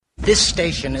This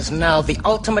station is now the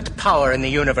ultimate power in the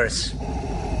universe.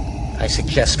 I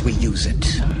suggest we use it.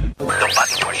 The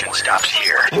button pushing stops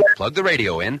here. Plug the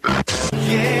radio in.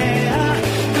 Yeah,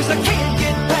 'cause I can't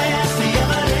get past the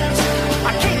evidence.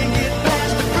 I can't get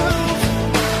past the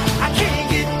proof. I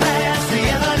can't get past the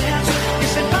evidence.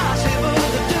 It's impossible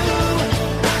to do.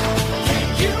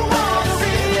 You are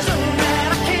the reason that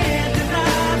I can't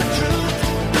deny the truth.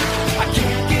 I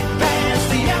can't get past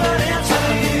the evidence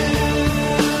of you.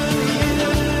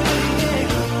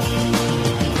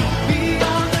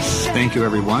 Thank you,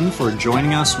 everyone, for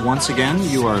joining us once again.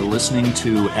 You are listening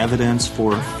to Evidence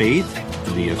for Faith,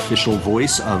 the official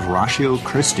voice of Ratio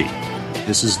Christi.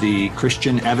 This is the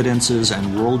Christian Evidences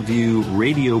and Worldview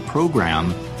radio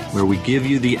program where we give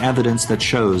you the evidence that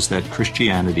shows that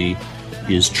Christianity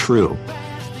is true.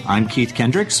 I'm Keith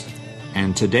Kendricks,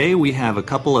 and today we have a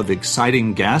couple of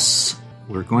exciting guests.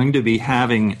 We're going to be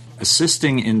having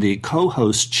assisting in the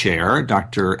co-host chair,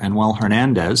 Dr. Anuel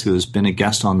Hernandez, who has been a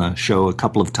guest on the show a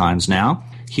couple of times now.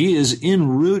 He is en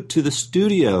route to the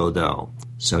studio, though.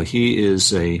 So he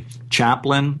is a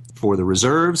chaplain for the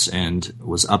reserves and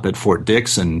was up at Fort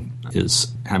Dix and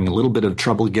is having a little bit of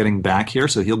trouble getting back here,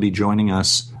 so he'll be joining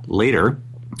us later.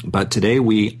 But today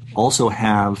we also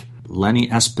have Lenny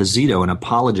Esposito, an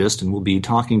apologist, and we'll be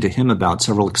talking to him about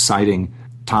several exciting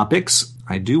topics.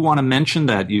 I do want to mention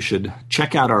that you should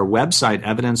check out our website,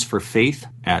 Evidence for Faith,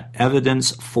 at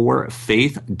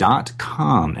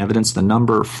evidenceforfaith.com. Evidence, the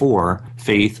number 4,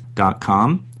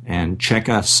 faith.com. And check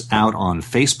us out on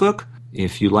Facebook.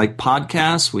 If you like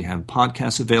podcasts, we have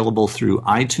podcasts available through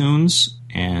iTunes.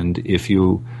 And if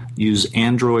you use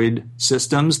Android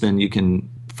systems, then you can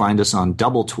find us on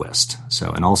Double Twist.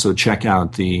 And also check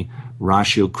out the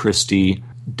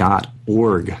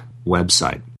ratiochristi.org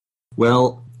website.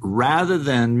 Well, rather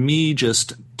than me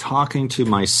just talking to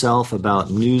myself about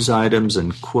news items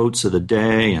and quotes of the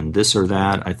day and this or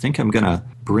that, I think I'm going to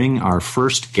bring our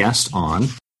first guest on.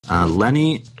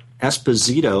 Lenny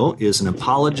Esposito is an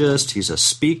apologist. He's a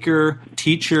speaker,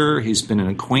 teacher. He's been an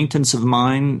acquaintance of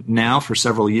mine now for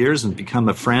several years and become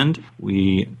a friend.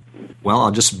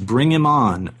 I'll just bring him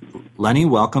on. Lenny,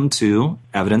 welcome to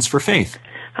Evidence for Faith.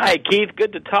 Hi, Keith.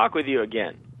 Good to talk with you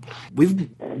again. We've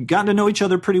gotten to know each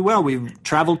other pretty well. We've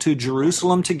traveled to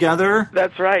Jerusalem together.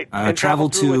 That's right. And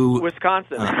traveled to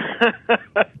Wisconsin,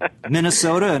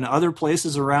 Minnesota, and other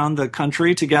places around the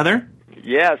country together.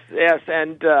 Yes,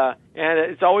 and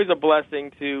it's always a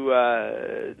blessing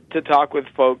to talk with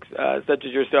folks such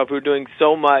as yourself who are doing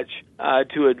so much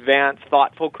to advance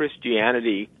thoughtful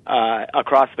Christianity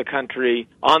across the country,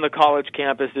 on the college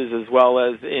campuses, as well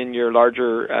as in your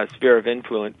larger sphere of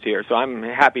influence here. So I'm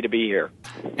happy to be here.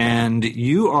 And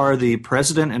you are the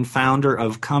president and founder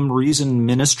of Come Reason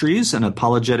Ministries, an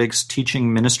apologetics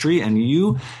teaching ministry, and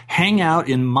you hang out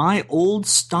in my old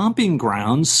stomping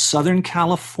grounds, Southern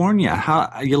California. How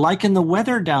are you liking the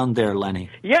weather down there, Lenny?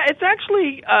 Yeah, it's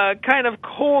actually kind of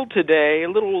cold today, a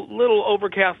little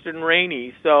overcast and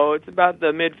rainy, so it's about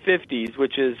the mid-50s,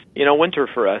 which is, winter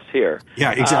for us here.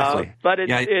 Yeah, exactly. But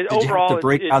did overall, you have to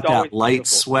break out that light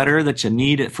beautiful sweater that you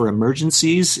need for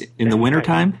emergencies in the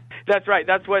wintertime? That's right.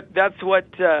 That's what.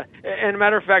 And a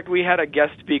matter of fact, we had a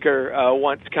guest speaker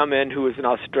once come in who was an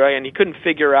Australian. He couldn't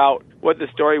figure out what the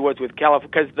story was with California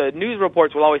because the news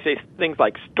reports will always say things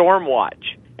like storm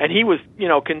watch. And he was,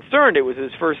 concerned. It was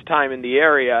his first time in the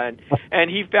area, and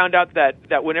he found out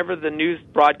that whenever the news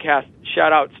broadcasts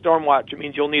shout out storm watch, it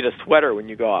means you'll need a sweater when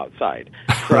you go outside.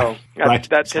 So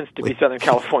that tends to be Southern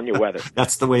California weather.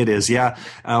 That's the way it is, yeah.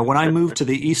 When I moved to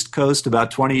the East Coast about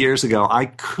 20 years ago, I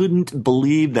couldn't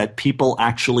believe that people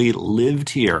actually lived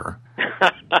here.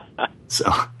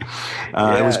 So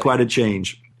it was quite a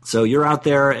change. So you're out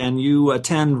there and you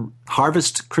attend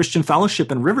Harvest Christian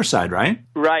Fellowship in Riverside, right?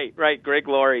 Right. Greg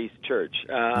Laurie's church.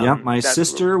 My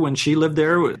sister, when she lived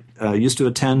there, used to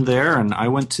attend there, and I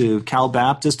went to Cal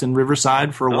Baptist in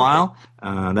Riverside for a while.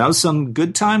 That was some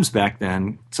good times back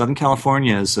then. Southern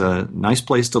California is a nice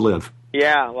place to live.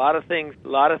 Yeah, a lot of things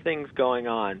going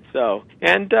on. So,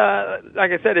 and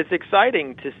like I said, it's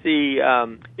exciting to see.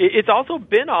 It's also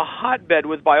been a hotbed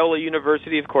with Biola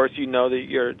University. Of course, you know that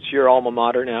it's your alma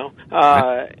mater now,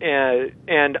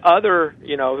 and other,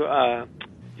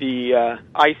 the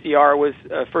ICR was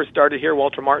first started here,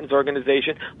 Walter Martin's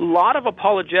organization. A lot of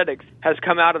apologetics has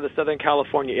come out of the Southern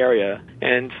California area,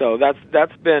 and so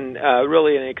that's been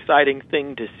really an exciting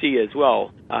thing to see as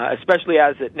well, especially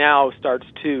as it now starts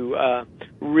to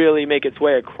really make its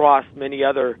way across many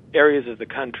other areas of the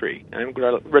country. And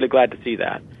I'm really glad to see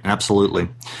that. Absolutely.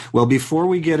 Well, before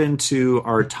we get into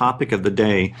our topic of the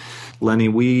day, Lenny,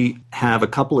 we have a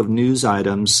couple of news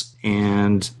items,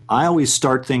 and I always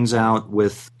start things out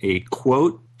with a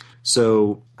quote.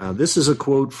 So this is a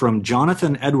quote from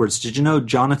Jonathan Edwards. Did you know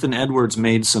Jonathan Edwards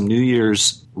made some New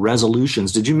Year's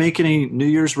resolutions? Did you make any New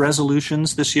Year's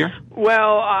resolutions this year?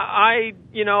 Well, I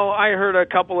heard a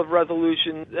couple of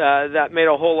resolutions that made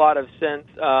a whole lot of sense.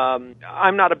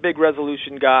 I'm not a big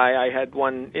resolution guy. I had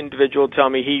one individual tell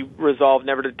me he resolved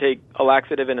never to take a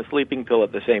laxative and a sleeping pill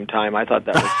at the same time. I thought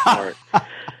that was smart.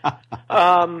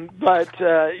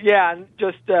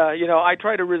 I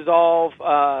try to resolve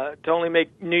to only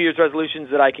make New Year's resolutions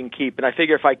that I can keep, and I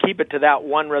figure if I keep it to that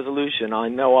one resolution, I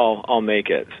know I'll make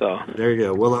it. So there you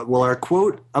go. Well, our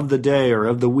quote of the day or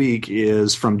of the week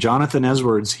is from Jonathan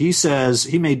Edwards. He says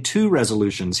he made two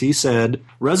resolutions. He said,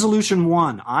 Resolution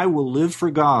 1, I will live for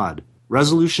God.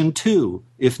 Resolution 2,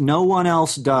 if no one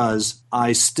else does,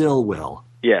 I still will.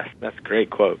 Yes, that's a great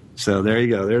quote. So there you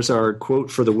go. There's our quote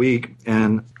for the week.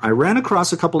 And I ran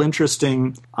across a couple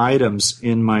interesting items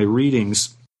in my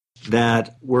readings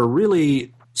that were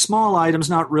really small items,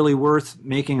 not really worth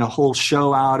making a whole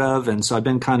show out of. And so I've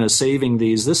been kind of saving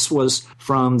these. This was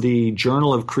from the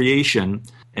Journal of Creation,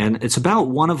 and it's about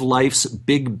one of life's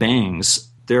big bangs.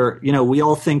 We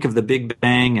all think of the Big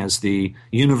Bang as the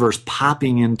universe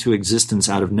popping into existence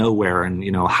out of nowhere. And,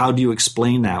 how do you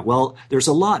explain that? Well, there's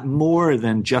a lot more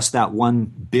than just that one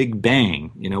Big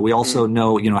Bang. We also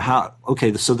know,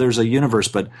 so there's a universe,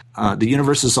 but the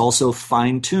universe is also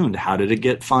fine-tuned. How did it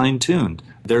get fine-tuned?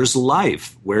 There's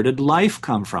life. Where did life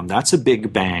come from? That's a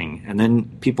Big Bang. And then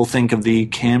people think of the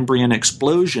Cambrian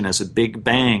explosion as a Big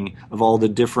Bang of all the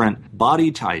different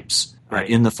body types. Right.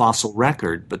 In the fossil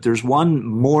record. But there's one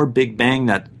more Big Bang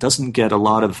that doesn't get a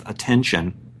lot of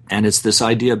attention, and it's this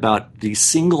idea about the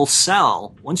single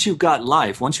cell. Once you've got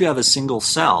life, once you have a single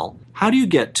cell, how do you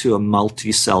get to a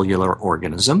multicellular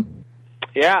organism?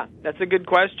 Yeah, that's a good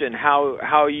question.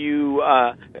 How you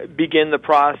begin the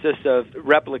process of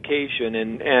replication,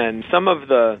 and some of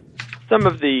the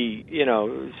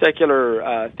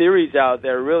secular theories out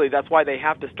there, really, that's why they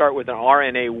have to start with an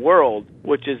RNA world,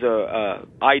 which is a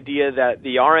idea that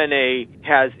the RNA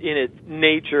has in its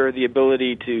nature the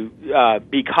ability to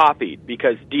be copied,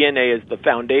 because DNA is the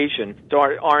foundation, so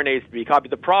RNA is to be copied.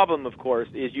 The problem, of course,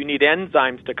 is you need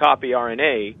enzymes to copy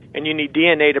RNA, and you need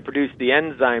DNA to produce the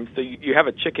enzymes, so you have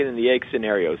a chicken and the egg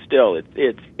scenario still.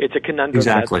 It's a conundrum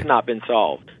that's not been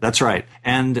solved. That's right.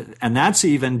 And that's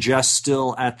even just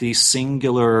still at the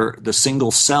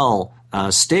single cell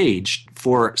stage.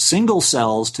 For single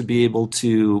cells to be able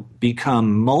to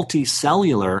become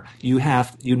multicellular,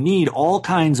 you need all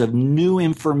kinds of new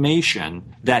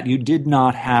information that you did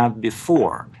not have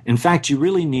before. In fact, you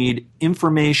really need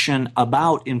information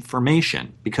about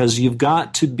information, because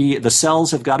the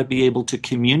cells have got to be able to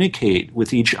communicate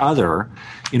with each other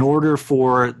in order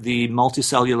for the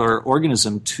multicellular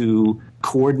organism to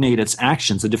coordinate its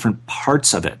actions, the different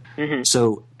parts of it. Mm-hmm.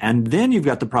 So, and then you've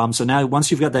got the problem. So now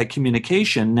once you've got that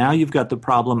communication, now you've got the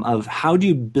problem of how do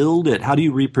you build it? How do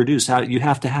you reproduce? You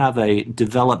have to have a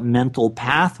developmental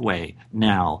pathway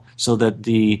now so that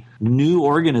the new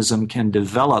organism can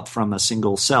develop from a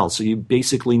single cell. So you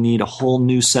basically need a whole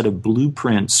new set of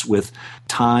blueprints with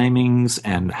timings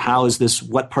and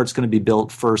what part's going to be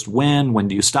built first, when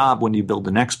do you stop, when do you build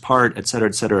the next part, et cetera,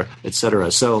 et cetera, et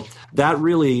cetera. So that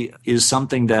really is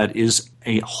something that is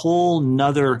a whole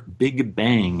nother Big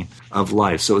Bang of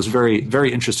life. So it was a very,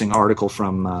 very interesting article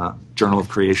from Journal of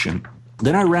Creation.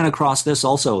 Then I ran across this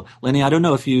also. Lenny, I don't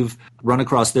know if you've run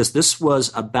across this. This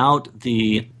was about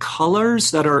the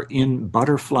colors that are in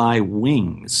butterfly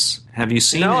wings. Have you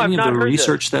seen any of the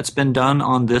research that's been done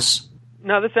on this?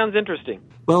 No, this sounds interesting.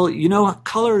 Well,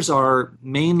 colors are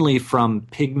mainly from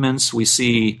pigments. We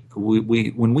see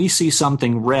when we see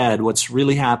something red, what's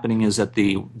really happening is that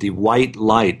the white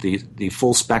light, the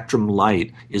full spectrum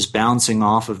light, is bouncing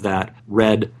off of that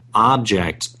red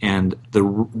object, and the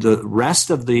rest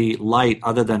of the light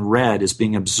other than red is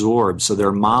being absorbed. So there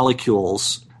are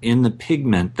molecules in the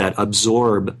pigment that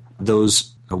absorb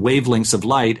those wavelengths of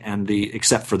light,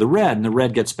 except for the red, and the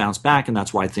red gets bounced back, and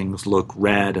that's why things look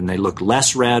red, and they look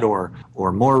less red or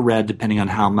more red depending on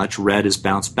how much red is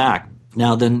bounced back.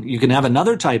 Now then you can have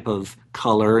another type of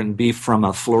color and be from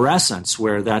a fluorescence,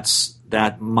 where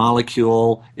that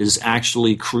molecule is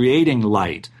actually creating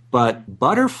light. But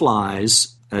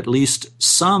butterflies, at least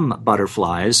some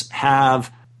butterflies,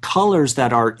 have colors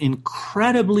that are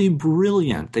incredibly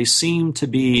brilliant. They seem to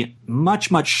be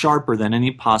much, much sharper than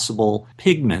any possible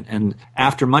pigment. And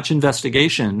after much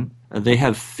investigation, they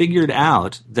have figured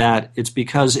out that it's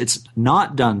because it's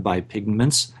not done by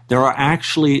pigments. There are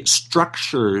actually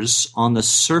structures on the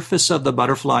surface of the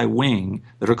butterfly wing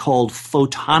that are called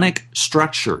photonic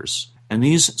structures. And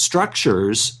these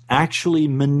structures actually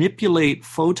manipulate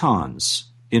photons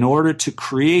in order to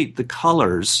create the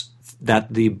colors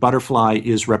that the butterfly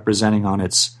is representing on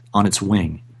its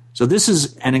wing. So this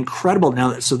is an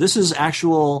incredible, so this is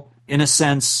actual, in a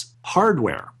sense,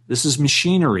 hardware. This is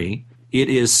machinery. It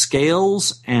is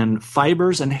scales and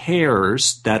fibers and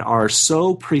hairs that are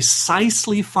so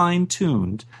precisely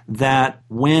fine-tuned that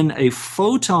when a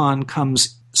photon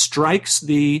strikes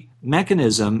the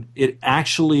mechanism, it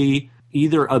actually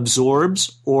either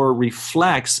absorbs or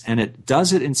reflects, and it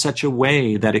does it in such a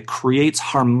way that it creates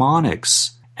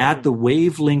harmonics at the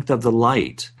wavelength of the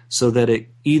light, so that it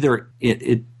either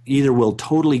will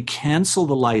totally cancel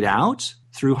the light out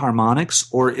through harmonics,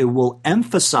 or it will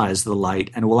emphasize the light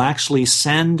and will actually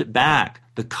send back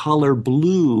the color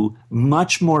blue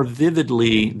much more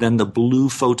vividly than the blue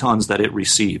photons that it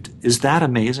received. Is that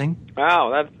amazing?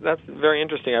 Wow, that's very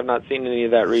interesting. I've not seen any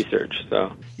of that research.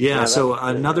 So so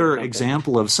another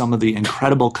example of some of the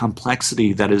incredible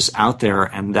complexity that is out there,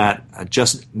 and that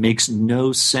just makes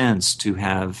no sense to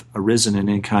have arisen in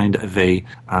any kind of a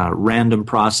random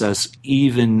process,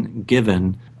 even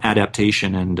given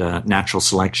adaptation and natural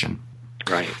selection.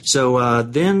 Right. So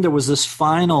then there was this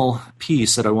final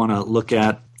piece that I want to look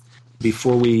at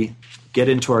before we get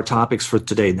into our topics for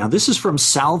today. Now, this is from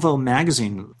Salvo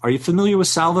Magazine. Are you familiar with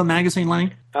Salvo Magazine,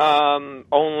 Lenny?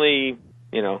 Only,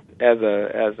 as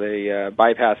a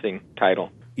bypassing title.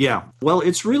 Yeah. Well,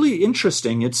 it's really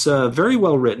interesting. It's very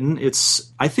well written.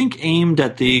 It's, I think, aimed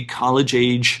at the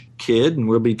college-age kid, and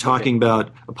we'll be talking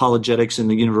about apologetics in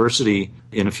the university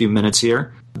in a few minutes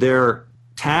here. Their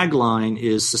tagline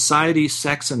is Society,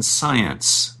 Sex, and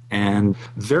Science, and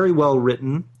very well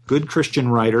written, good Christian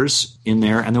writers in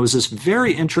there. And there was this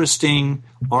very interesting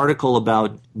article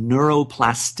about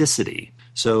neuroplasticity.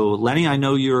 So, Lenny, I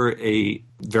know you're a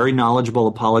very knowledgeable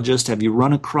apologist. Have you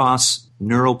run across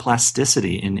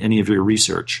neuroplasticity in any of your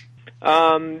research?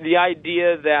 The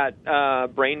idea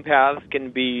that brain paths can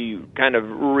be kind of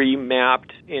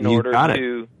remapped in order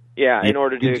to... Yeah, in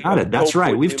order to... You got it. That's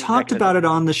right. We've talked about it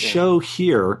on the show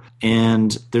here,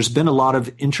 and there's been a lot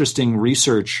of interesting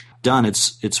research done.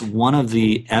 It's one of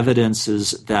the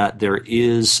evidences that there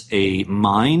is a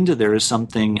mind, there is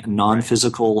something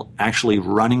non-physical actually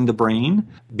running the brain,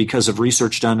 because of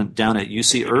research done down at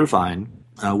UC Irvine,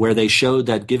 where they showed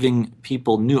that giving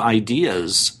people new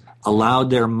ideas allowed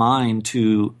their mind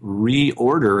to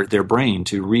reorder their brain,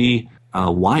 to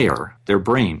rewire their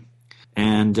brain.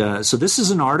 And so this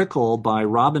is an article by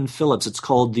Robin Phillips. It's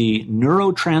called The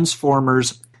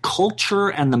Neurotransformers, Culture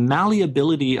and the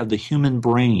Malleability of the Human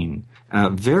Brain.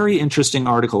 Very interesting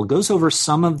article. It goes over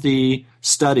some of the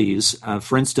studies.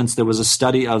 For instance, there was a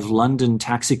study of London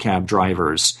taxicab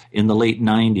drivers in the late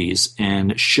 90s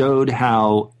and showed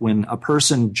how when a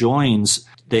person joins,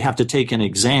 they have to take an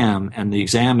exam, and the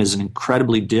exam is an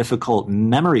incredibly difficult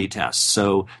memory test.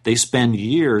 So they spend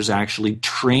years actually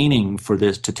training for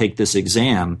this, to take this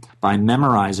exam, by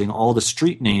memorizing all the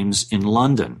street names in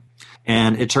London.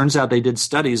 And it turns out they did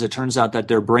studies. It turns out that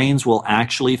their brains will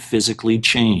actually physically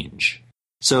change.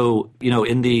 So,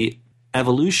 in the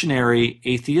evolutionary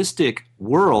atheistic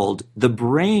world, the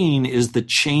brain is the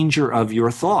changer of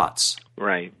your thoughts.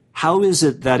 Right. How is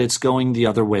it that it's going the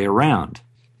other way around?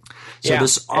 So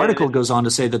this article goes on to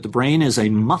say that the brain is a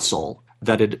muscle,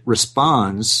 that it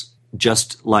responds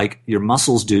just like your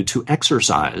muscles do to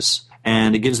exercise.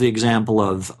 And it gives the example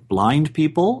of blind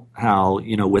people, how,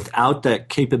 without that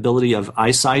capability of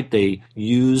eyesight, they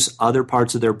use other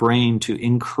parts of their brain to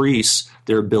increase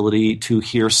their ability to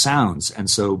hear sounds. And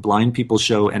so blind people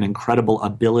show an incredible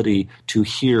ability to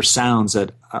hear sounds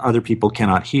that other people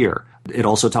cannot hear. It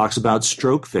also talks about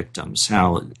stroke victims,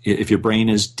 how if your brain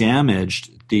is damaged,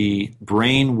 the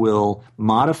brain will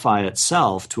modify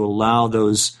itself to allow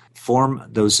those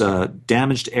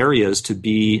damaged areas to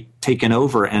be taken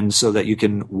over, and so that you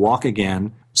can walk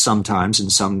again sometimes,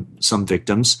 and some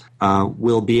victims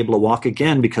will be able to walk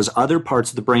again because other parts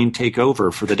of the brain take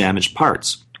over for the damaged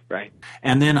parts. Right.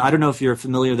 And then, I don't know if you're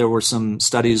familiar, there were some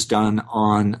studies done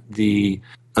on the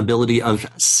ability of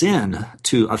sin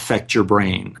to affect your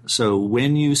brain. So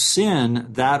when you sin,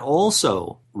 that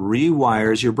also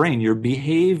rewires your brain. Your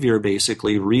behavior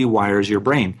basically rewires your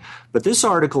brain. But this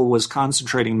article was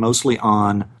concentrating mostly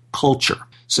on culture.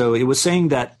 So it was saying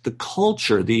that the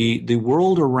culture, the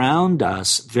world around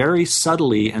us, very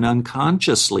subtly and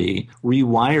unconsciously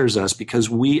rewires us because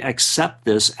we accept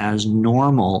this as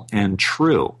normal and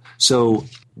true. So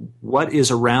what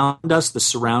is around us, the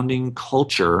surrounding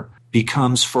culture,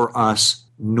 becomes for us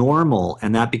normal,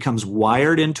 and that becomes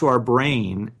wired into our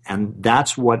brain, and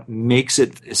that's what makes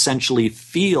it essentially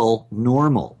feel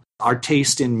normal. Our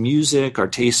taste in music, our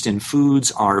taste in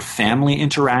foods, our family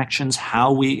interactions,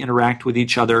 how we interact with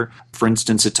each other. For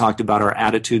instance, it talked about our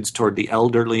attitudes toward the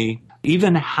elderly,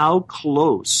 even how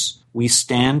close we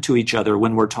stand to each other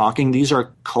when we're talking. These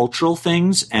are cultural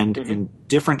things, and in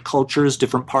different cultures,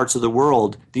 different parts of the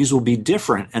world, these will be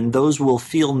different, and those will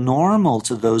feel normal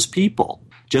to those people,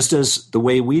 just as the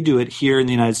way we do it here in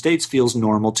the United States feels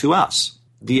normal to us.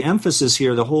 The emphasis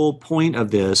here, the whole point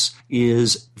of this,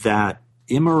 is that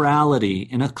immorality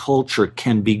in a culture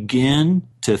can begin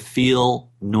to feel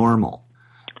normal.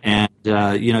 And,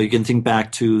 you can think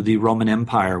back to the Roman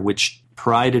Empire, which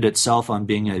prided itself on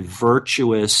being a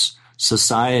virtuous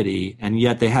society, and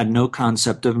yet they had no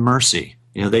concept of mercy.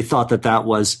 They thought that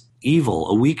was evil,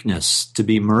 a weakness to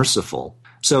be merciful.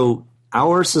 So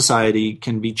our society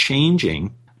can be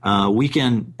changing. We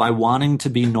can, by wanting to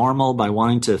be normal, by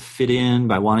wanting to fit in,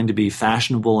 by wanting to be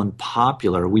fashionable and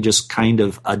popular, we just kind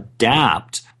of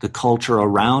adapt the culture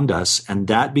around us, and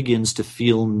that begins to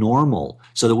feel normal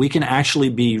so that we can actually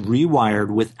be rewired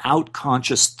without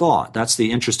conscious thought. That's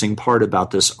the interesting part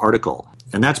about this article.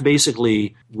 And that's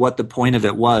basically what the point of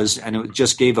it was. And it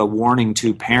just gave a warning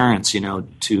to parents,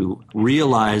 to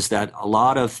realize that a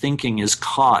lot of thinking is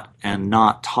caught and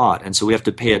not taught. And so we have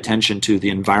to pay attention to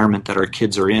the environment that our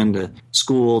kids are in, the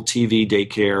school, TV,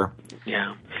 daycare.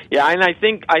 Yeah. Yeah, and I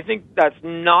think that's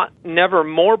never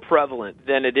more prevalent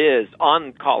than it is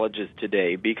on colleges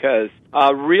today, because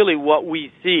really what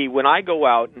we see when I go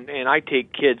out and I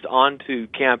take kids onto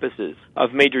campuses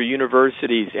of major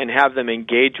universities and have them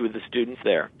engage with the students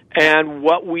there. And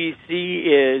what we see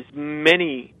is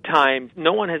many times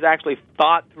no one has actually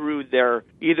thought through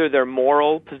either their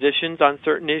moral positions on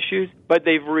certain issues, but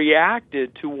they've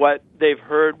reacted to what they've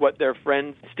heard, what their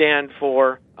friends stand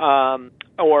for,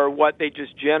 or what they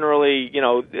just generally,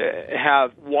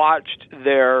 have watched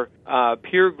their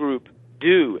peer group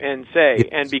do and say.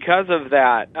 And because of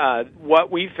that, what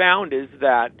we found is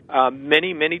that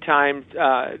many, many times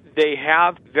they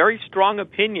have very strong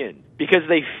opinions because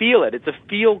they feel it. It's a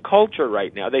feel culture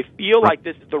right now. They feel like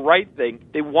this is the right thing.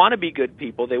 They want to be good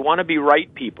people. They want to be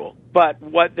right people. But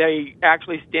what they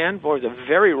actually stand for is a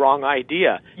very wrong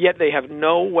idea, yet they have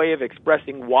no way of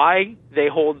expressing why they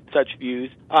hold such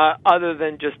views other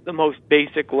than just the most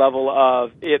basic level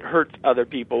of it hurts other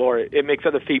people or it makes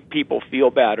other people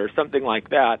feel bad or something like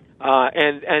that.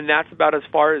 And that's about as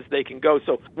far as they can go.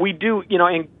 So we do,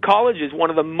 in college is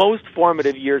one of the most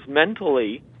formative years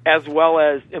mentally as well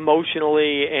as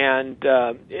emotionally, and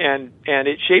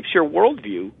it shapes your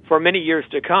worldview for many years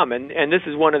to come. And this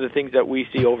is one of the things that we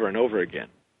see over and over again.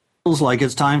 Feels like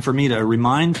it's time for me to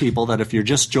remind people that if you're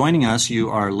just joining us,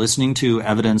 you are listening to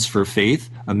Evidence for Faith,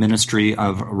 a ministry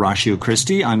of Ratio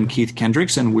Christi. I'm Keith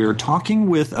Kendricks, and we're talking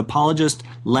with apologist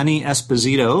Lenny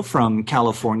Esposito from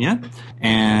California.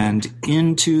 And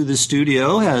into the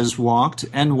studio has walked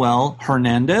Enwell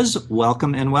Hernandez.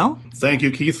 Welcome, Enwell. Thank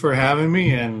you, Keith, for having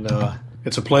me, and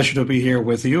it's a pleasure to be here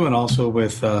with you and also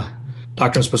with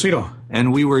Dr. Esposito.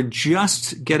 And we were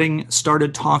just getting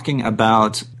started talking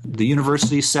about the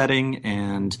university setting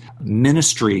and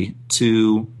ministry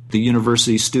to the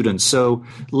university students. So,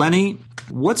 Lenny,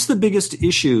 what's the biggest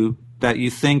issue that you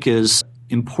think is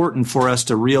important for us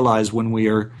to realize when we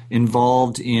are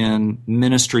involved in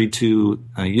ministry to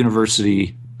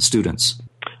university students?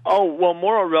 Oh, well,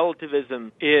 moral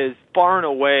relativism is far and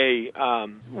away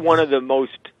one of the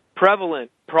most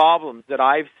prevalent problems that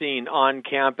I've seen on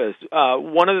campus.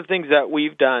 One of the things that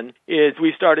we've done is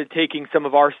we started taking some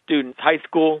of our students, high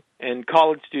school and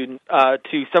college students,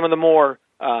 to some of the more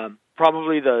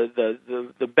probably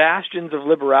the bastions of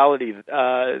liberality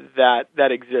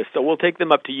that exist. So we'll take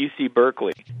them up to UC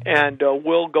Berkeley, and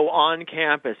we'll go on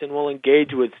campus and we'll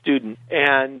engage with students.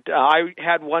 And I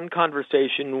had one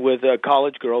conversation with a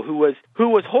college girl who was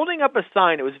holding up a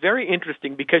sign. It was very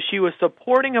interesting because she was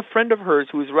supporting a friend of hers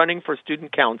who was running for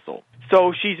student council.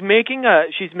 So she's making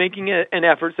an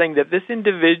effort saying that this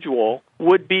individual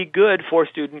would be good for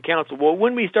student council. Well,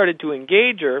 when we started to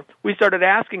engage her, we started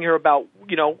asking her about,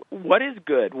 what is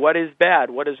good, what is bad,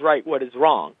 what is right, what is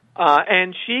wrong.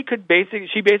 And she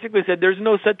basically said there's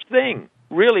no such thing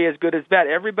really as good as bad.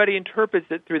 Everybody interprets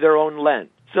it through their own lens.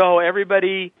 so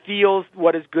everybody feels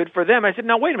what is good for them. I said,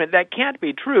 now, wait a minute, that can't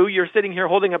be true. You're sitting here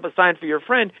holding up a sign for your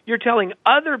friend. You're telling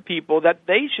other people that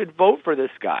they should vote for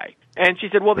this guy. And she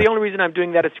said, well, the only reason I'm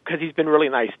doing that is because he's been really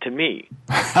nice to me.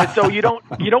 And so you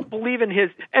don't believe in his.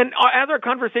 And as our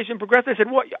conversation progressed, I said,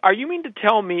 what, are you mean to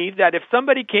tell me that if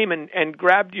somebody came and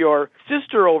grabbed your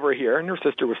sister over here, and her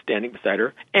sister was standing beside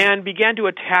her, and began to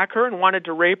attack her and wanted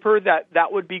to rape her,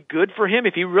 that would be good for him?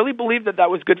 If he really believed that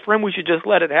was good for him, we should just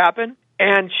let it happen?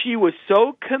 And she was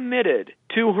so committed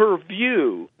to her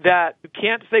view that you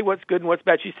can't say what's good and what's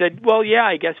bad. She said, well, yeah,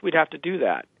 I guess we'd have to do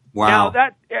that. Wow. Now,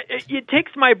 it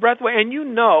takes my breath away, and you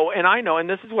know, and I know, and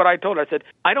this is what I told her. I said,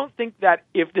 I don't think that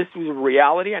if this was a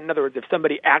reality, in other words, if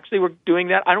somebody actually were doing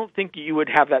that, I don't think you would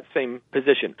have that same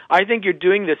position. I think you're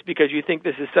doing this because you think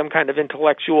this is some kind of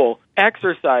intellectual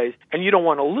exercise, and you don't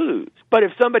want to lose. But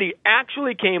if somebody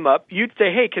actually came up, you'd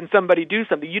say, hey, can somebody do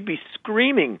something? You'd be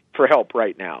screaming for help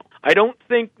right now. I don't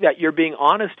think that you're being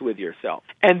honest with yourself.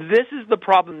 And this is the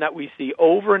problem that we see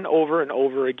over and over and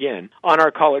over again on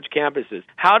our college campuses.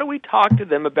 How do we talk to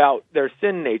them about their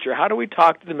sin nature? How do we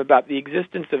talk to them about the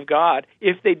existence of God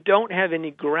if they don't have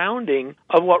any grounding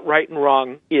of what right and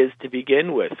wrong is to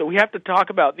begin with? So we have to talk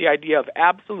about the idea of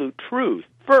absolute truth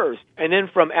first, and then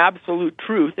from absolute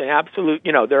truth and absolute,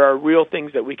 there are real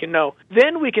things that we can know,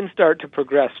 then we can start to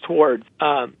progress towards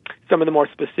some of the more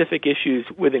specific issues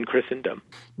within Christendom.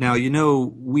 Now,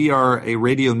 we are a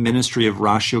radio ministry of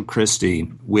Ratio Christi,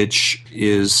 which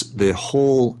is the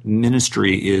whole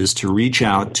ministry is to reach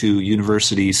out to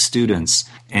university students.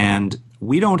 And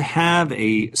we don't have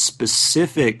a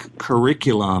specific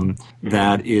curriculum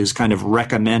that is kind of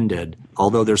recommended,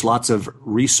 although there's lots of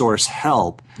resource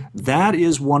help. That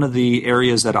is one of the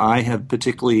areas that I have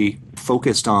particularly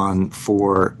focused on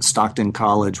for Stockton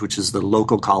College, which is the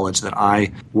local college that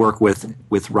I work with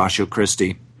Ratio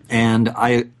Christi. And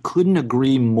I couldn't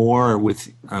agree more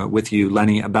with you,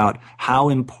 Lenny, about how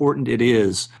important it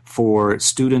is for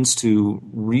students to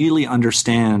really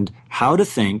understand how to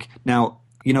think. Now,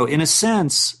 in a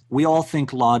sense, we all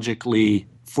think logically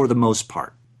for the most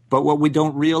part. But what we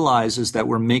don't realize is that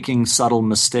we're making subtle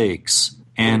mistakes,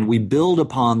 and we build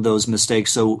upon those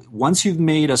mistakes. So once you've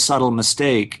made a subtle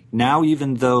mistake, now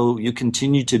even though you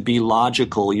continue to be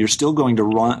logical, you're still going to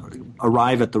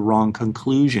arrive at the wrong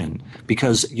conclusion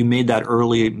because you made that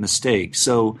early mistake.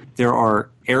 So there are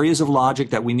areas of logic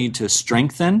that we need to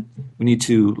strengthen. We need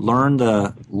to learn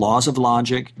the laws of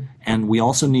logic, and we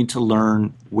also need to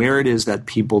learn where it is that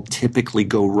people typically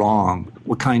go wrong.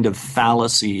 What kind of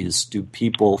fallacies do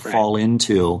people fall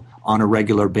into on a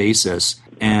regular basis?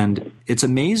 And it's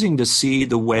amazing to see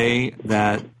the way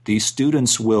that these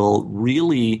students will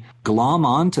really glom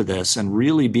onto this and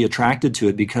really be attracted to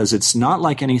it, because it's not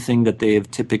like anything that they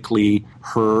have typically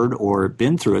heard or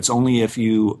been through. It's only if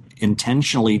you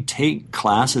intentionally take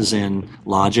classes in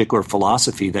logic or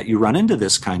philosophy that you run into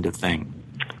this kind of thing.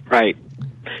 Right.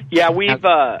 Yeah, we've,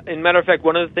 in matter of fact,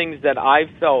 one of the things that I've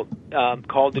felt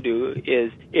called to do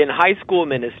is in high school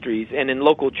ministries and in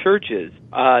local churches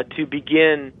to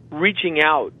begin reaching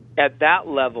out at that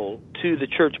level to the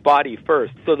church body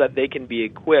first so that they can be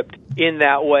equipped in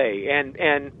that way.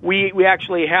 And we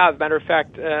actually have, matter of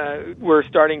fact, we're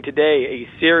starting today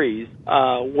a series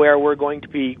where we're going to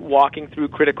be walking through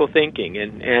critical thinking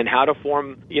and how to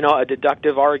form, a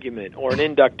deductive argument or an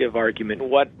inductive argument.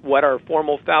 What are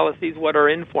formal fallacies? What are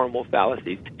informal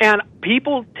fallacies? And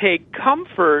people take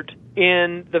comfort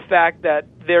in the fact that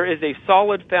there is a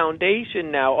solid foundation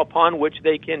now upon which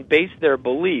they can base their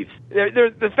beliefs.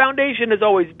 The foundation has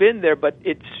always been there, but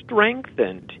it's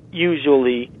strengthened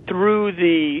usually through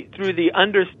the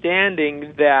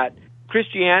understanding that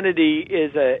Christianity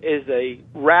is a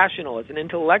rational, it's an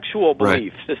intellectual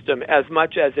belief system as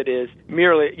much as it is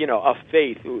merely, a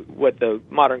faith. What the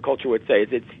modern culture would say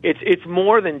is it's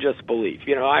more than just belief.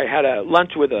 I had a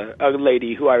lunch with a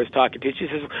lady who I was talking to. She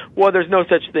says, "Well, there's no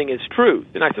such thing as truth."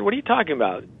 And I said, "What are you talking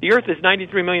about? The Earth is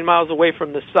 93 million miles away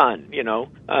from the sun.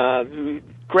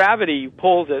 Gravity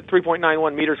pulls at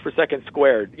 3.91 meters per second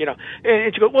squared.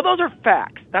 And she goes, "Well, those are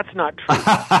facts. That's not true."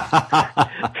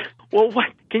 Well, what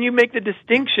can you make the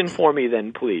distinction for me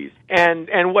then, please?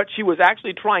 And what she was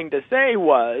actually trying to say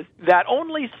was that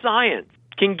only science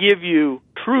can give you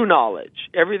true knowledge.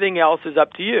 Everything else is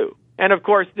up to you. And of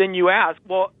course, then you ask,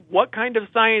 well, what kind of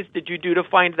science did you do to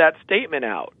find that statement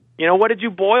out? What did you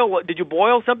boil? Did you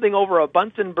boil something over a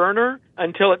Bunsen burner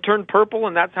until it turned purple,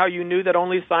 and that's how you knew that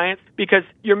only science? Because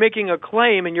you're making a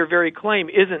claim, and your very claim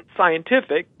isn't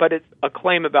scientific, but it's a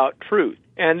claim about truth.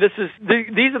 And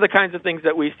these are the kinds of things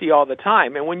that we see all the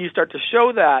time. And when you start to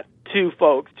show that to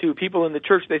folks, to people in the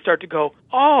church, they start to go,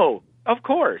 "Oh, of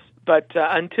course, But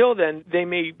until then, they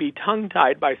may be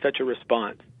tongue-tied by such a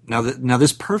response. Now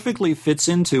this perfectly fits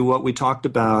into what we talked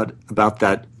about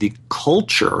that the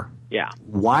culture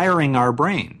wiring our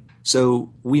brain.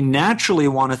 So we naturally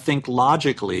want to think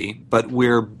logically, but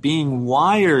we're being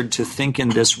wired to think in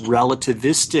this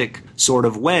relativistic sort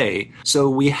of way. So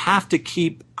we have to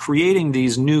keep creating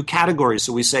these new categories.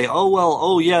 So we say,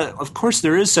 of course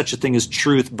there is such a thing as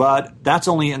truth, but that's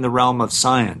only in the realm of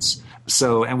science.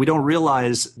 So, and we don't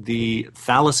realize the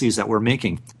fallacies that we're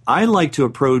making. I like to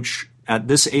approach at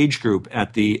this age group,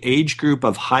 at the age group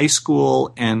of high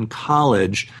school and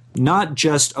college, not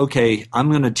just, okay, I'm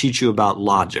going to teach you about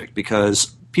logic,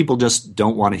 because people just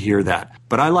don't want to hear that.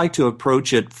 But I like to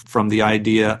approach it from the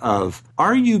idea of,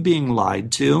 are you being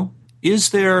lied to?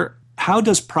 How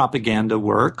does propaganda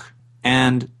work?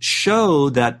 And show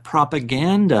that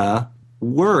propaganda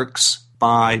works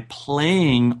by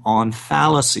playing on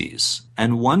fallacies.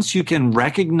 And once you can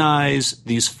recognize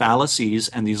these fallacies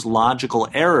and these logical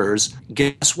errors,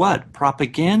 guess what?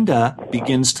 Propaganda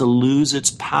begins to lose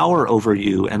its power over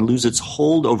you and lose its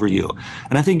hold over you.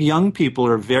 And I think young people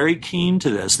are very keen to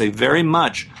this. They very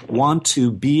much want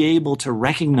to be able to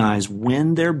recognize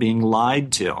when they're being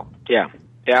lied to. Yeah,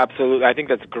 absolutely. I think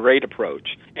that's a great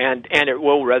approach. And it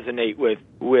will resonate with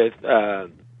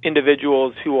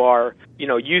individuals who are,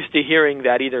 used to hearing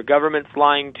that either government's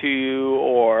lying to you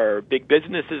or big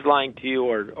business is lying to you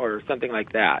or something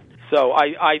like that. So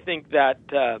I think that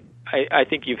I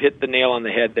think you've hit the nail on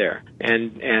the head there,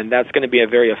 and that's going to be a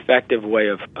very effective way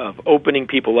of opening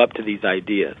people up to these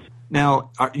ideas.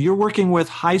 Now, you're working with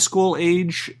high school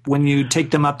age when you take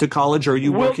them up to college, or are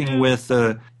you working with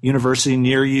a university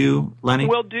near you, Lenny?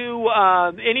 We'll do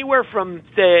anywhere from,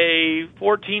 say,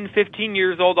 14, 15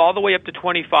 years old all the way up to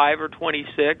 25 or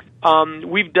 26.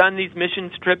 We've done these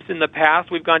missions trips in the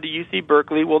past. We've gone to UC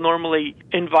Berkeley. We'll normally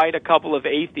invite a couple of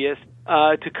atheists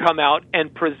to come out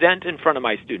and present in front of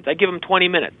my students. I give them 20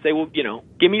 minutes. They will,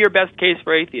 give me your best case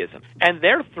for atheism. And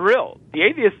they're thrilled. The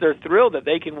atheists are thrilled that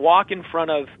they can walk in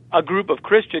front of a group of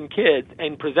Christian kids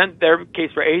and present their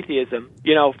case for atheism,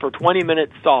 for 20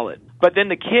 minutes solid. But then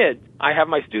the kids, I have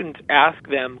my students ask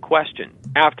them questions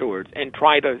afterwards and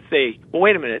try to say, well,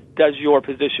 wait a minute, does your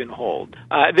position hold?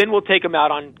 Then we'll take them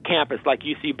out on campus like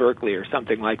UC Berkeley or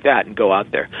something like that and go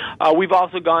out there. We've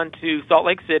also gone to Salt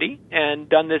Lake City and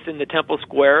done this in the Temple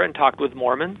Square and talked with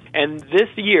Mormons. And this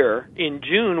year, in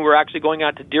June, we're actually going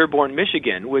out to Dearborn,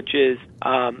 Michigan, which is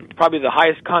probably the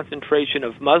highest concentration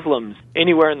of Muslims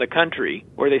anywhere in the country,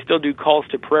 where they still do calls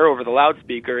to prayer over the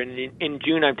loudspeaker. And in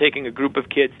June, I'm taking a group of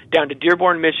kids down to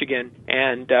Dearborn, Michigan,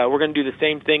 and we're going to do the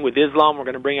same thing with Islam. We're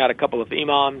going to bring out a couple of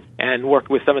imams and work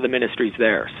with some of the ministries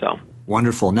there. So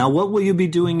wonderful. Now, what will you be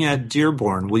doing at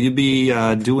Dearborn? Will you be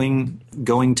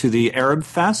going to the Arab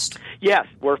Fest? Yes,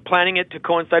 we're planning it to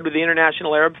coincide with the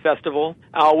International Arab Festival.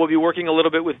 We'll be working a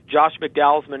little bit with Josh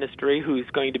McDowell's ministry, who's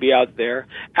going to be out there.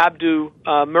 Abdu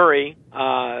Murray,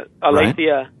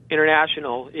 Aletheia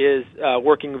International, is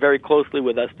working very closely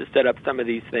with us to set up some of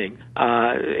these things.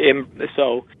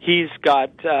 So he's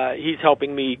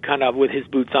helping me kind of with his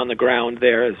boots on the ground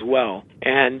there as well.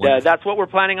 And that's what we're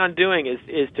planning on doing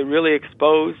is to really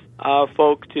expose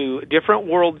folk to different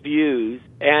worldviews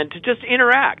and to just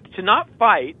interact, to not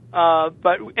fight.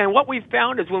 And what we've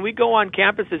found is when we go on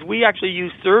campuses, we actually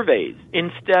use surveys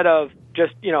instead of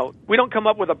just, we don't come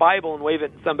up with a Bible and wave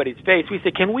it in somebody's face. We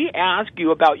say, can we ask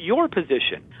you about your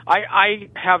position? I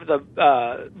have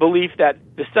the belief that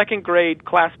the second grade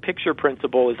class picture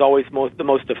principle is always the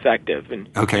most effective. And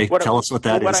okay, tell us what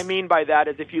that is. What I mean by that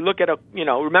is if you look at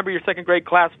remember your second grade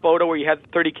class photo where you had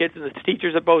 30 kids and the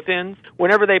teachers at both ends?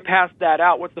 Whenever they passed that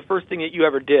out, what's the first thing that you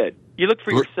ever did? You look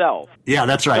for yourself. Yeah,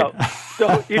 that's right.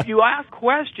 So if you ask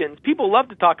questions, people love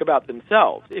to talk about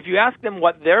themselves. If you ask them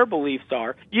what their beliefs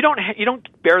are, you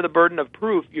don't bear the burden of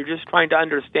proof. You're just trying to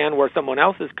understand where someone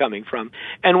else is coming from.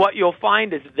 And what you'll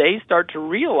find is they start to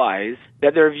realize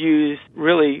that their views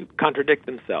really contradict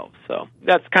themselves. So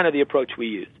that's kind of the approach we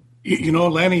use.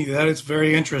 Lenny, that is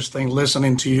very interesting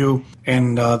listening to you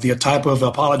and the type of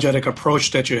apologetic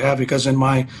approach that you have, because in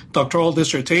my doctoral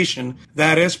dissertation,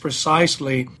 that is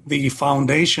precisely the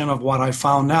foundation of what I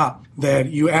found out, that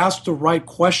you ask the right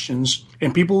questions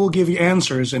and people will give you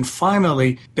answers, and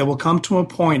finally they will come to a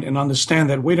point and understand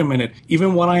that, wait a minute,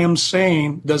 even what I am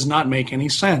saying does not make any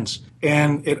sense.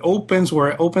 And it opens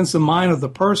the mind of the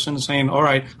person saying, all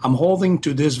right, I'm holding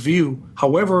to this view.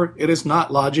 However, it is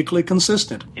not logically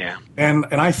consistent. Yeah. And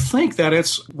I think that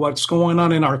it's what's going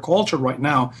on in our culture right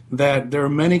now, that there are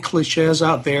many cliches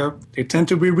out there. They tend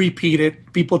to be repeated.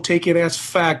 people take it as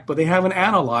fact, but they haven't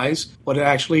analyzed what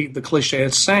actually the cliche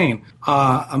is saying.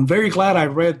 I'm very glad I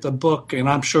read the book, and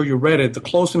I'm sure you read it, The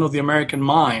Closing of the American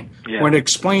Mind, where it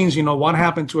explains, what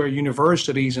happened to our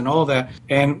universities and all that.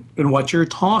 And what you're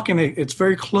talking, it's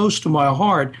very close to my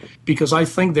heart, because I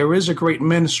think there is a great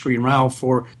ministry now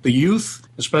for the youth,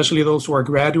 especially those who are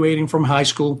graduating from high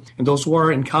school and those who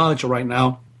are in college right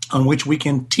now, on which we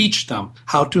can teach them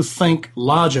how to think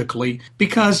logically,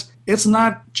 because it's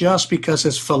not just because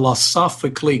it's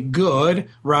philosophically good,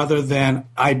 rather than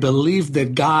I believe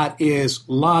that God is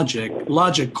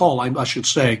logical, I should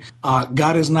say.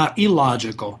 God is not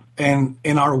illogical. And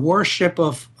in our worship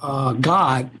of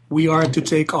God, we are to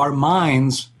take our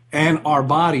minds and our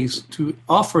bodies to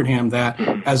offer him that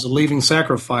as a living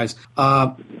sacrifice.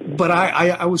 But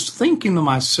I was thinking to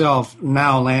myself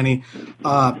now, Lanny,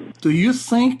 do you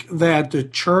think that the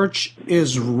church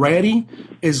is ready,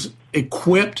 is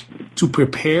equipped to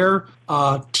prepare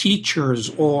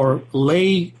teachers or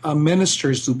lay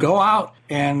ministers to go out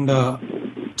and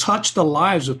touch the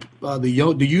lives of the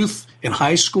youth in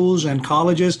high schools and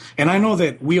colleges? And I know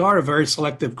that we are a very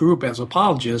selective group as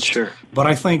apologists. Sure. But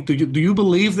I think, do you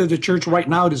believe that the church right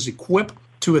now is equipped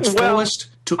to its fullest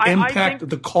to impact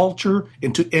the culture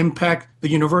and to impact the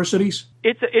universities?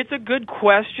 It's a good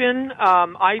question.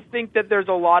 I think that there's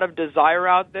a lot of desire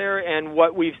out there, and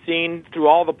what we've seen through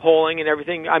all the polling and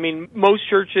everything, I mean, most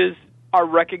churches are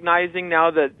recognizing now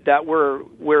that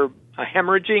we're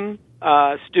hemorrhaging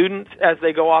students as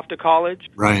they go off to college.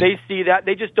 Right. They see that.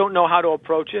 They just don't know how to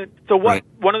approach it. So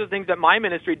one of the things that my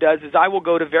ministry does is I will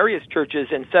go to various churches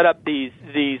and set up these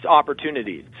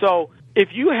opportunities. So if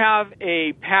you have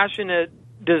a passionate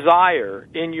desire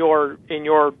in your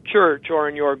church or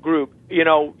in your group,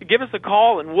 give us a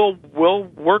call and we'll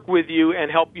work with you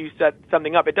and help you set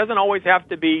something up. It doesn't always have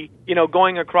to be,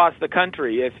 going across the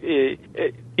country. If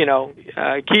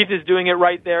Keith is doing it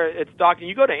right there at Stockton.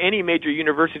 You go to any major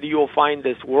university, you will find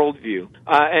this worldview,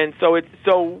 and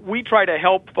so we try to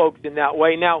help folks in that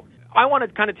way. Now, I want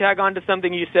to kind of tag on to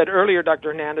something you said earlier, Dr.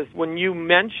 Hernandez, when you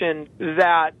mentioned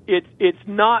that it's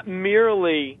not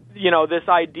merely, this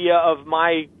idea of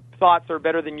my thoughts are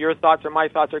better than your thoughts or my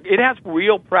thoughts are. It has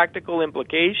real practical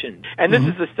implications. And this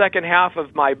is the second half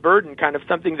of my burden, kind of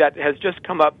something that has just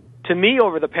come up to me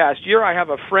over the past year. I have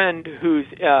a friend who's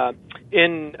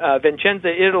in Vicenza,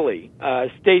 Italy,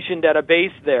 stationed at a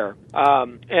base there.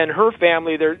 And her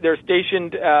family, they're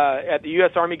stationed at the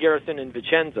U.S. Army garrison in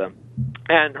Vicenza.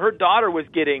 And her daughter was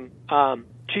getting,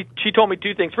 she told me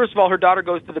two things. First of all, her daughter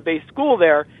goes to the base school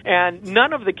there, and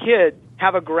none of the kids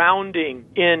have a grounding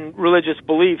in religious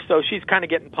beliefs, so she's kind of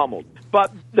getting pummeled.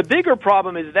 But the bigger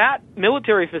problem is that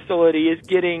military facility is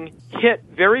getting hit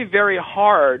very, very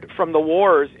hard from the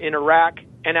wars in Iraq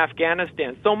and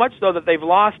Afghanistan, so much so that they've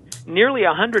lost nearly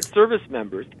 100 service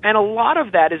members, and a lot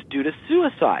of that is due to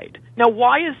suicide. Now,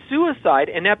 why is suicide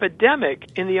an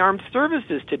epidemic in the armed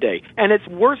services today? And it's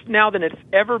worse now than it's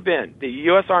ever been. The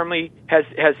U.S. Army has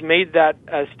made that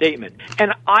statement.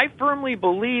 And I firmly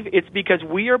believe it's because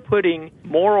we are putting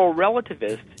moral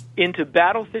relativists into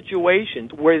battle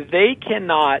situations where they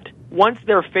cannot, once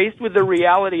they're faced with the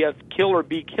reality of kill or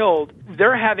be killed,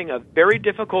 they're having a very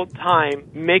difficult time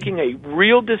making a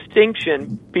real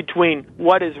distinction between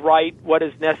what is right, what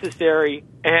is necessary,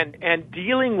 and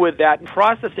dealing with that and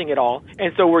processing it all.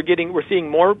 And so we're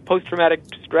seeing more post-traumatic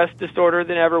stress disorder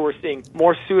than ever. We're seeing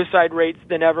more suicide rates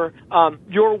than ever.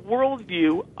 Your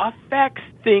worldview affects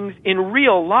things in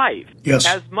real life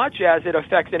as much as it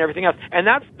affects in everything else. And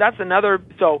that's another.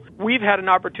 So we've had an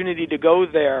opportunity to go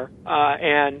there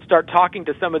and start talking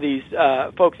to some of these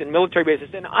folks in military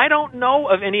bases. And I don't know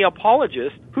of any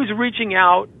apologist who's reaching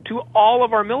out to all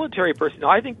of our military personnel.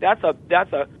 I think that's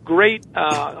a great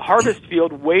harvest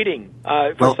field waiting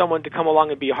for someone to come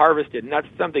along and be harvested, and that's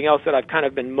something else that I've kind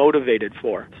of been motivated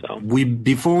for. So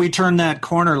before we turn that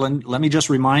corner, let me just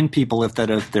remind people if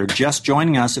they're just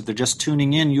joining us, if they're just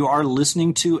tuning in, you are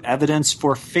listening to Evidence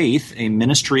for Faith, a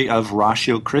ministry of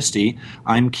Ratio Christi.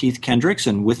 I'm Keith Kendricks,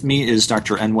 and with me is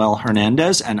Dr. Enwell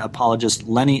Hernandez and apologist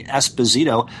Lenny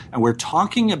Esposito, and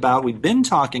we've been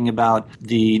talking about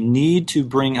the need to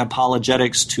bring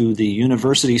apologetics to the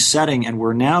university setting, and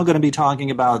we're now going to be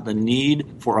talking about the need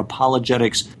for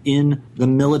apologetics in the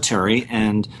military.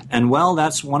 And well,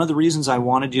 that's one of the reasons I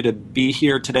wanted you to be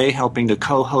here today helping to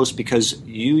co-host, because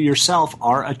you yourself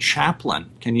are a chaplain.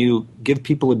 Can you give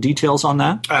people the details on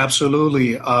that?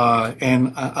 Absolutely.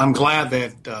 And I'm glad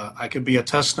that I could be a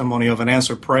testimony of an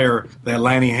answered prayer that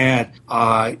Lanny had.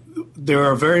 There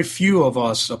are very few of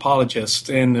us apologists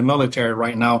in the military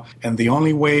right now, and the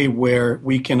only way where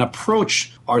we can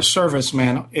approach our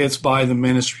servicemen, it's by the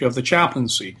ministry of the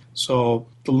chaplaincy. So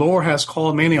the Lord has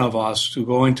called many of us to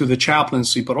go into the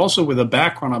chaplaincy, but also with a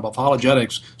background of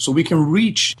apologetics, so we can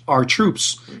reach our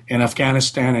troops in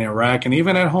Afghanistan and Iraq and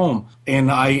even at home. And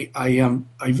I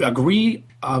agree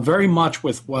very much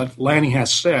with what Lanny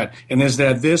has said, and is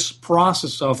that this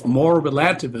process of moral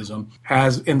relativism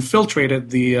has infiltrated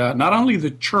the not only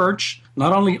the church,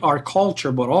 not only our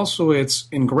culture, but also it's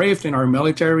engraved in our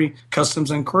military customs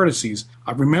and courtesies.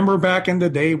 I remember back in the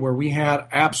day where we had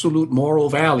absolute moral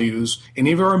values, and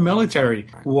even our military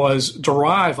was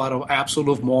derived out of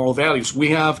absolute moral values. We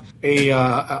have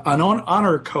an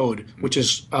honor code, which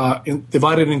is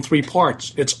divided in three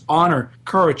parts. It's honor,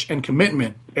 courage, and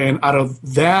commitment. And out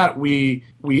of that, we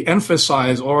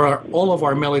emphasize all of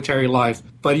our military life.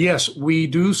 But yes, we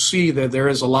do see that there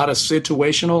is a lot of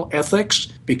situational ethics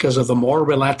because of the moral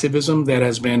relativism that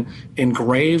has been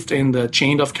engraved in the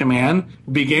chain of command,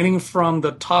 beginning from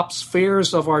the top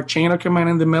spheres of our chain of command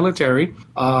in the military.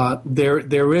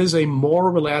 There is a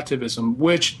moral relativism,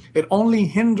 which it only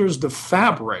hinders the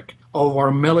fabric of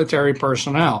our military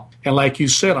personnel. And like you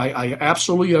said, I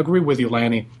absolutely agree with you,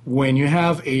 Lanny. When you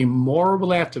have a moral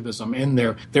relativism in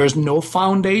there, there's no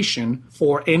foundation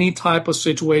for any type of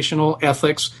situational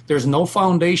ethics. There's no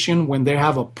foundation when they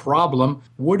have a problem.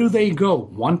 Where do they go?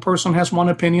 One person has one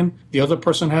opinion, the other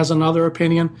person has another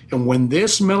opinion. And when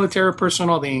this military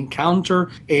personnel, they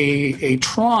encounter a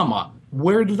trauma,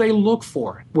 where do they look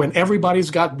for it when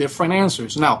everybody's got different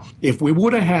answers? Now, if we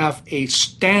would have a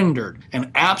standard,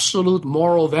 an absolute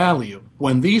moral value,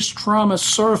 when these traumas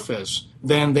surface,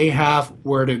 then they have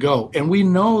where to go. And we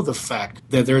know the fact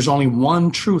that there's only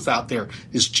one truth out there,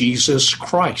 is Jesus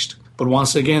Christ. But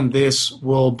once again, this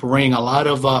will bring a lot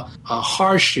of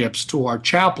hardships to our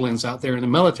chaplains out there in the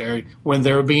military when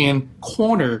they're being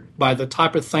cornered by the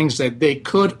type of things that they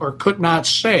could or could not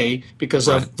say because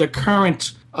of the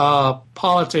current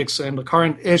politics and the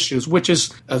current issues, which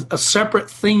is a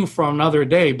separate thing from another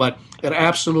day, but it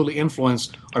absolutely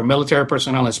influenced our military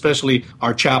personnel, especially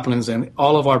our chaplains, and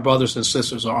all of our brothers and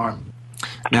sisters are armed.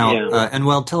 Now,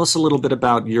 Anuel, tell us a little bit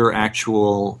about your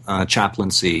actual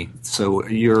chaplaincy. So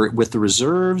you're with the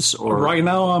reserves, or right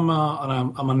now I'm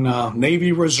a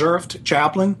Navy reserved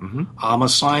chaplain. Mm-hmm. I'm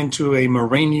assigned to a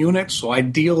Marine unit, so I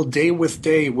deal day with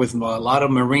a lot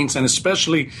of Marines, and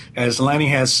especially, as Lanny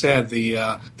has said,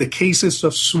 the cases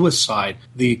of suicide,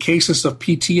 the cases of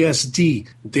PTSD,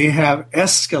 they have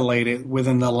escalated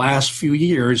within the last few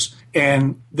years,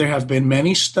 and there have been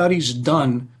many studies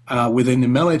done within the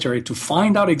military to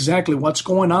find out exactly what's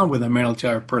going on with the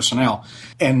military personnel.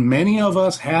 And many of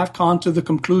us have come to the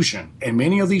conclusion, and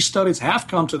many of these studies have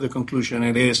come to the conclusion,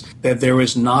 it is that there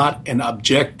is not an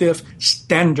objective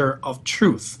standard of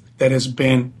truth that has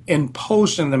been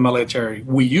imposed in the military.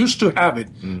 We used to have it,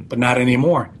 but not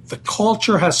anymore. The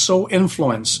culture has so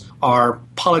influenced our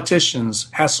politicians,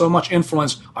 has so much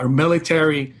influenced our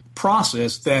military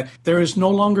process that there is no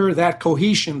longer that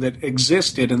cohesion that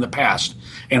existed in the past.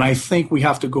 And I think we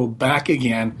have to go back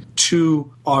again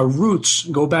to our roots,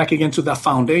 go back again to that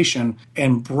foundation,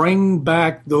 and bring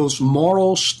back those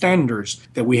moral standards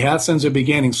that we had since the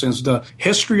beginning, since the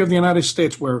history of the United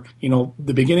States, where,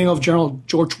 the beginning of General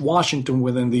George Washington,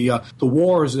 within the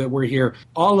wars that were here,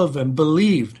 all of them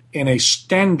believed in a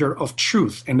standard of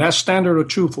truth. And that standard of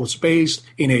truth was based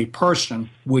in a person,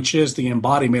 which is the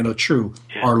embodiment of truth,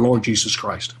 our Lord Jesus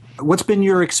Christ. What's been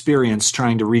your experience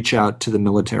trying to reach out to the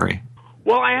military?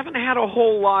 Well, I haven't had a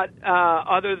whole lot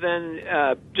other than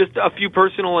just a few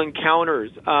personal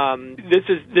encounters. This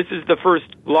is the first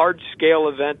large-scale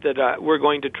event that we're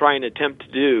going to try and attempt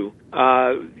to do,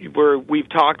 where we've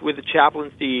talked with the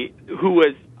chaplaincy, who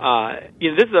was,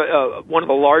 this is one of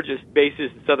the largest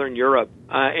bases in Southern Europe,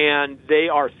 and they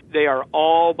are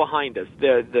all behind us.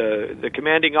 The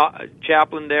commanding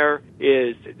chaplain there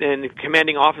is, and the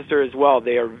commanding officer as well.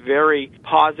 They are very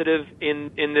positive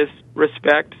in this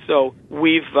respect. So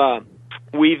we've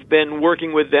been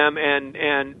working with them,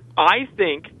 and I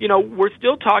think we're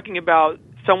still talking about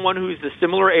someone who's a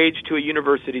similar age to a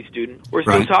university student. We're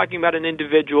still talking about an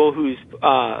individual whose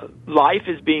life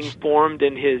is being formed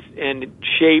and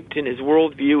shaped, and his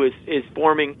worldview is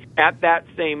forming at that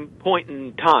same point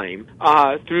in time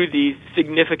through these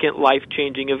significant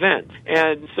life-changing events.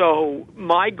 And so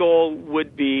my goal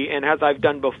would be, and as I've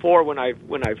done before when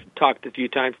I've talked a few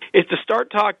times, is to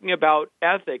start talking about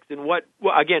ethics and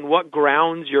what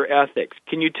grounds your ethics.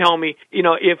 Can you tell me,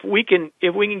 if we can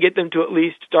get them to at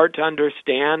least start to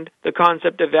understand the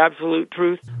concept of absolute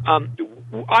truth?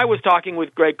 I was talking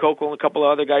with Greg Kokel and a couple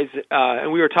of other guys,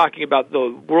 and we were talking about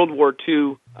the World War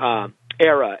II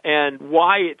era and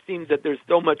why it seems that there's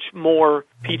so much more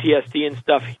PTSD and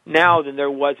stuff now than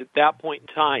there was at that point in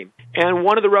time. And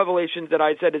one of the revelations that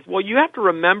I said is, well, you have to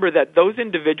remember that those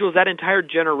individuals, that entire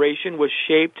generation was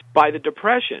shaped by the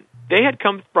Depression. They had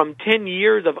come from 10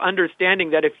 years of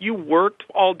understanding that if you worked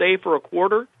all day for a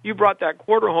quarter, you brought that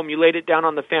quarter home, you laid it down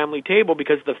on the family table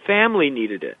because the family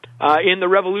needed it. In the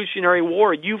Revolutionary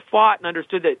War, you fought and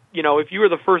understood that, if you were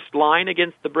the first line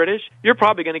against the British, you're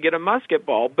probably going to get a musket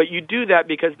ball, but you do that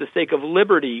because the sake of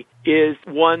liberty is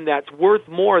one that's worth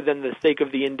more than the sake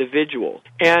of the individual.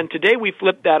 And today we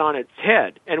flip that on its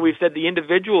head, and we've said the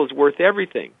individual is worth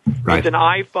everything. Right. It's an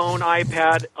iPhone,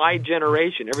 iPad,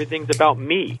 iGeneration. Everything's about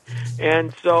me.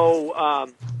 And so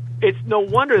it's no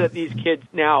wonder that these kids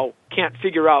now can't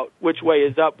figure out which way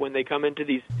is up when they come into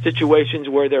these situations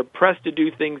where they're pressed to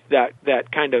do things that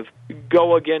kind of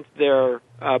go against their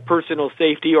personal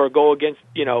safety or go against,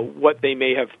 what they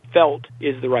may have felt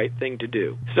is the right thing to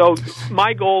do. So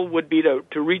my goal would be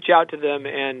to reach out to them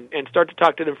and start to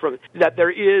talk to them from that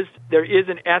there is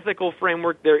an ethical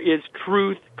framework, there is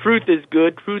truth. Truth is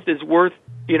good. Truth is worth,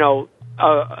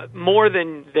 more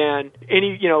than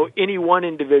any one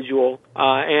individual,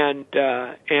 and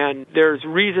there's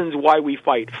reasons why we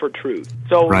fight for truth.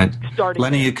 So, right,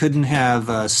 Lenny, you couldn't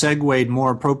have segued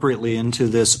more appropriately into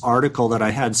this article that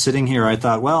I had sitting here. I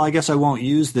thought, well, I guess I won't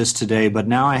use this today, but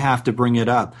now I have to bring it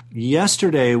up.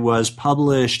 Yesterday was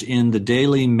published in the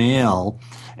Daily Mail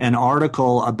an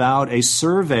article about a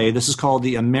survey. This is called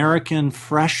the American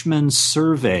Freshman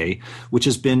Survey, which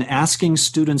has been asking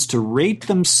students to rate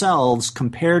themselves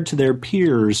compared to their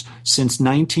peers since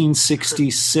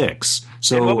 1966.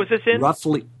 So, and what was this in?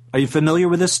 Roughly, are you familiar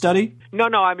with this study? No.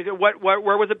 I mean,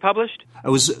 where was it published? It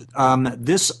was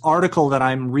this article that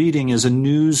I'm reading is a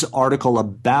news article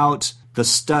about the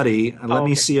study. Let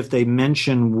me see if they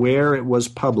mention where it was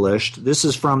published. This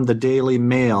is from the Daily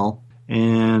Mail.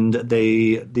 And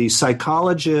the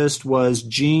psychologist was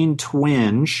Jean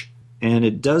Twenge, and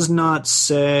it does not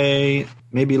say,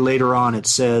 maybe later on it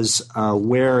says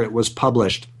where it was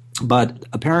published. But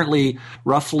apparently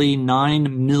roughly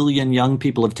 9 million young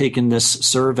people have taken this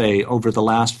survey over the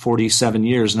last 47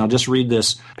 years. And I'll just read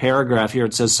this paragraph here.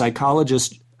 It says,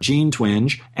 psychologist Jean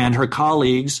Twenge and her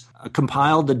colleagues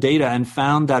compiled the data and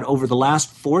found that over the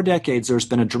last 4 decades, there's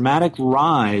been a dramatic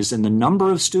rise in the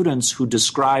number of students who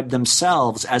describe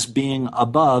themselves as being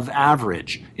above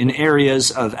average in areas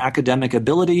of academic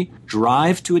ability,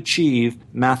 drive to achieve,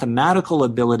 mathematical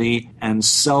ability, and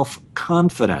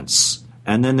self-confidence.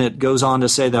 And then it goes on to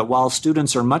say that while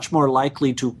students are much more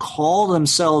likely to call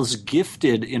themselves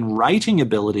gifted in writing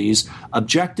abilities,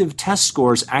 objective test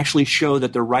scores actually show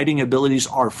that their writing abilities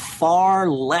are far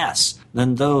less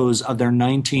than those of their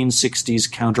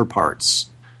 1960s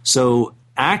counterparts. So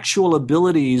actual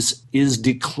abilities is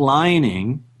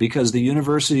declining because the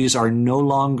universities are no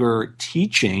longer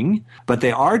teaching, but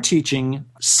they are teaching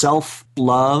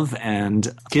self-love,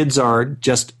 and kids are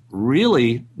just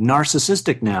really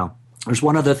narcissistic now. There's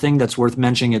one other thing that's worth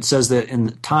mentioning. It says that in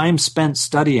the time spent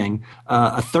studying,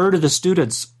 a third of the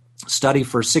students study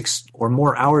for 6 or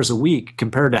more hours a week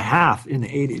compared to half in the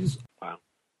 80s. Wow.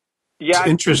 Yeah. It's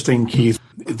interesting, Keith.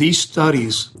 These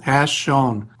studies has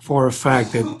shown for a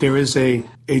fact that there is a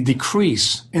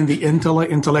decrease in the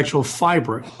intellectual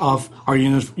fiber of our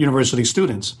university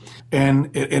students.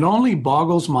 And it only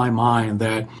boggles my mind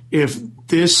that if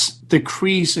this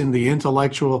decrease in the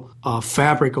intellectual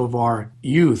fabric of our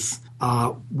youth,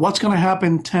 what's going to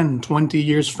happen 10, 20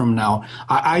 years from now?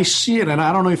 I see it, and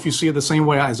I don't know if you see it the same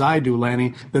way as I do,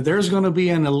 Lanny, that there's going to be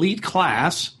an elite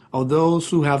class of those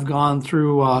who have gone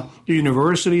through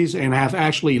universities and have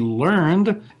actually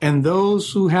learned, and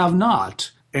those who have not.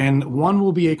 And one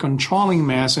will be a controlling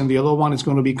mass, and the other one is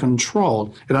going to be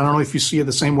controlled. And I don't know if you see it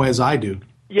the same way as I do.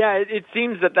 Yeah, it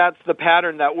seems that that's the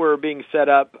pattern that we're being set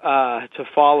up to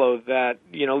follow, that,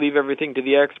 leave everything to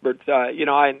the experts.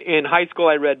 In high school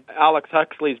I read Alex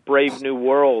Huxley's Brave New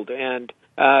World, and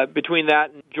between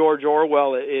that and George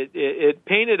Orwell, it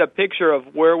painted a picture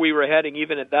of where we were heading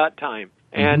even at that time.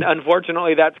 And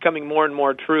unfortunately, that's coming more and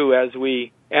more true as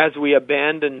we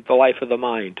abandon the life of the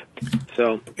mind.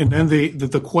 So, and then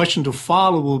the question to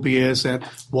follow will be is that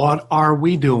what are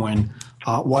we doing?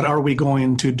 What are we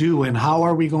going to do, and how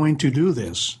are we going to do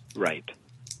this? Right,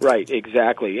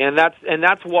 exactly, and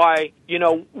that's why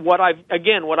what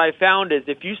I found is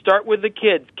if you start with the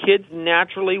kids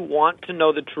naturally want to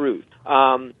know the truth.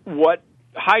 What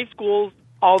high schools,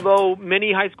 although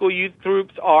many high school youth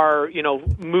groups are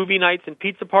movie nights and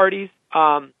pizza parties,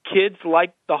 kids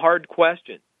like the hard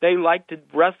questions. They like to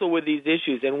wrestle with these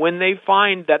issues. And when they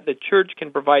find that the church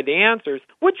can provide the answers,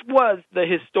 which was the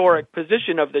historic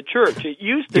position of the church. It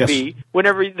used to be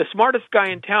whenever the smartest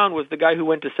guy in town was the guy who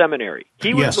went to seminary.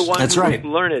 He was the one who was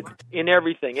learned in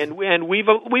everything. And we've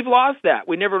lost that.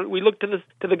 We look to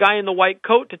the guy in the white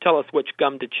coat to tell us which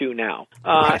gum to chew now.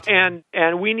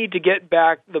 And we need to get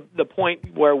back the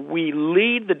point where we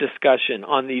lead the discussion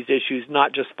on these issues,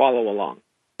 not just follow along.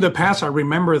 In the past, I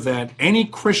remember that any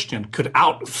Christian could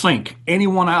outthink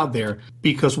anyone out there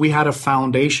because we had a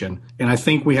foundation, and I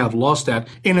think we have lost that.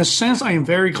 In a sense, I am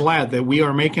very glad that we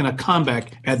are making a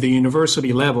comeback at the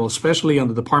university level, especially on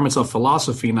the departments of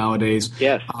philosophy nowadays.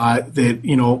 Yes. That,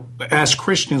 as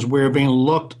Christians, we're being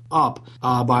looked up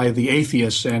by the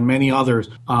atheists and many others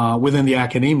within the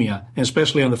academia,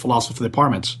 especially on the philosophy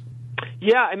departments.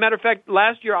 Yeah, as a matter of fact,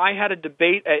 last year I had a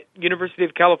debate at University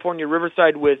of California,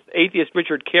 Riverside with atheist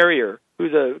Richard Carrier,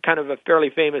 who's a kind of a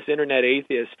fairly famous internet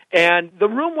atheist, and the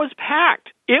room was packed.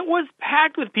 It was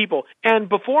packed with people. And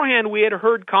beforehand, we had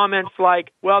heard comments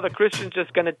like, well, the Christian's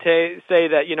just going to say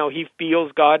that, he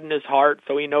feels God in his heart,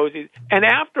 so he knows he's... And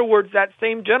afterwards, that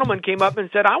same gentleman came up and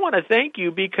said, I want to thank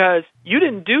you because you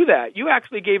didn't do that. You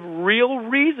actually gave real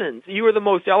reasons. You were the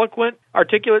most eloquent,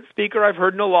 articulate speaker I've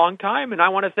heard in a long time, and I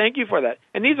want to thank you for that.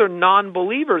 And these are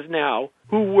non-believers now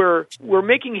who we're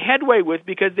making headway with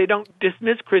because they don't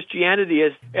dismiss Christianity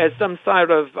as some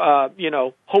sort of,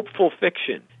 hopeful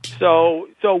fiction. So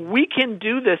we can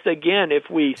do this again if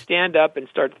we stand up and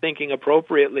start thinking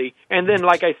appropriately. And then,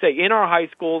 like I say, in our high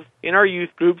schools, in our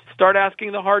youth groups, start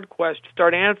asking the hard questions,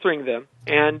 start answering them,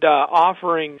 and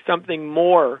offering something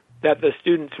more that the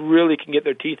students really can get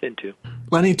their teeth into.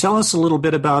 Lenny, tell us a little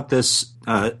bit about this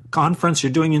conference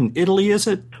you're doing in Italy, is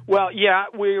it? Well, yeah,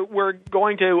 we're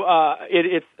going to,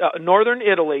 it's northern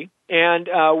Italy, and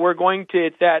we're going to,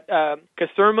 it's at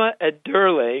Caserma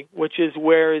Ederle, which is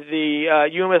where the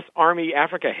U.S. Army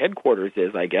Africa headquarters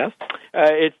is, I guess.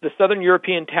 It's the Southern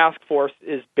European Task Force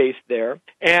is based there.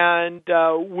 And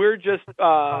we're just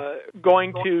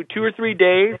going to 2 or 3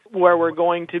 days where we're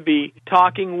going to be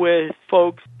talking with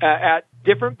folks at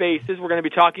different bases. We're going to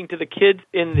be talking to the kids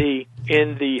in the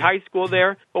high school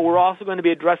there, but we're also going to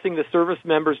be addressing the service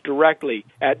members directly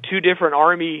at 2 different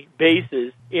Army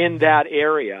bases in that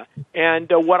area. And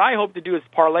what I hope to do is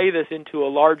parlay this into a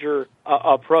larger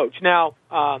approach. Now,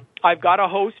 I've got a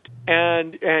host,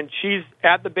 and she's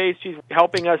at the base. She's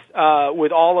helping us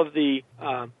with all of the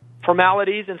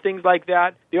formalities and things like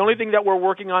that. The only thing that we're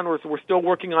working on is we're still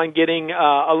working on getting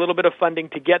a little bit of funding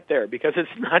to get there because it's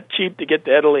not cheap to get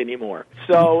to Italy anymore.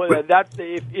 So that's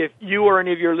if you or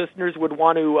any of your listeners would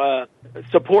want to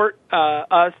support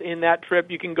us in that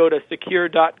trip, you can go to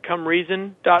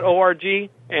secure.comereason.org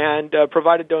and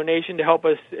provide a donation to help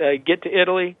us get to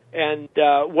Italy. And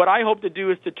what I hope to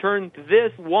do is to turn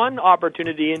this one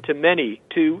opportunity into many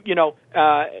to,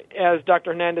 as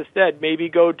Dr. Hernandez said, maybe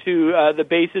go to the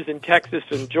bases in Texas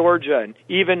and Georgia, and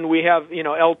even we have,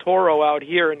 El Toro out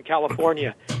here in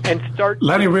California, and start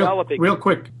Lenny, developing. Real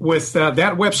quick, with that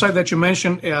website that you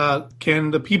mentioned,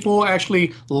 can the people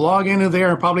actually log into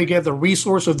there and probably get the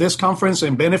resource of this conference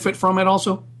and benefit from it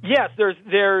also? Yes,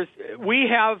 we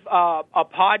have a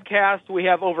podcast. We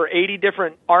have over 80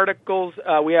 different articles.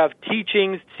 We have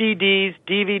teachings, CDs,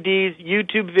 DVDs,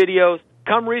 YouTube videos.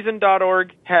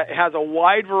 ComeReason.org has a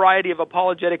wide variety of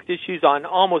apologetics issues on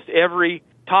almost every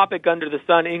topic under the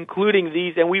sun, including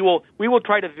these, and we will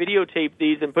try to videotape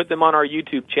these and put them on our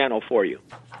YouTube channel for you.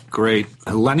 Great.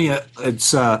 Lenny,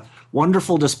 it's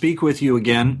wonderful to speak with you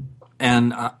again,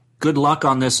 and good luck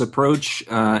on this approach,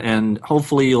 and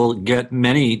hopefully you'll get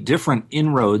many different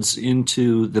inroads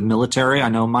into the military. I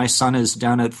know my son is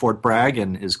down at Fort Bragg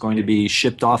and is going to be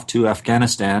shipped off to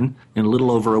Afghanistan in a little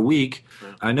over a week.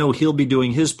 I know he'll be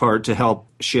doing his part to help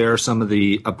share some of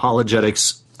the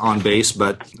apologetics on base,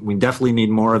 but we definitely need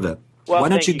more of it. Well, why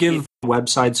don't you give Keith.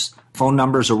 Websites, phone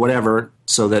numbers, or whatever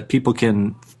so that people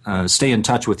can stay in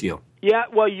touch with you? Yeah,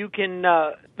 well, you can.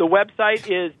 The website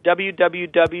is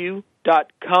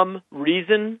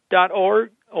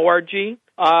www.comereason.org.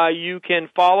 You can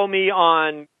follow me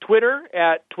on Twitter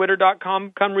at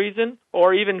twitter.com/comereason,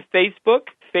 or even Facebook,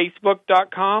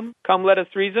 facebook.com, Come Let Us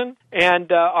Reason.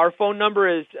 And our phone number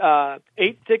is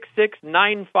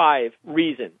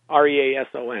 866-95-REASON,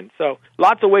 REASON. So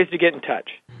lots of ways to get in touch.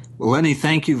 Well, Lenny,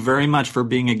 thank you very much for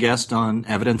being a guest on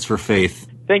Evidence for Faith.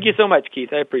 Thank you so much,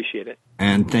 Keith. I appreciate it.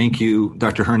 And thank you,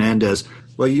 Dr. Hernandez.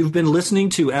 Well, you've been listening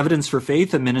to Evidence for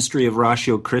Faith, a ministry of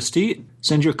Ratio Christi.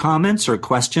 Send your comments or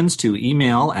questions to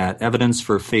email at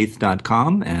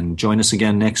evidenceforfaith.com, and join us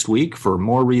again next week for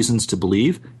more reasons to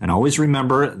believe. And always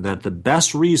remember that the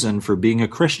best reason for being a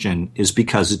Christian is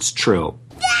because it's true.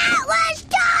 That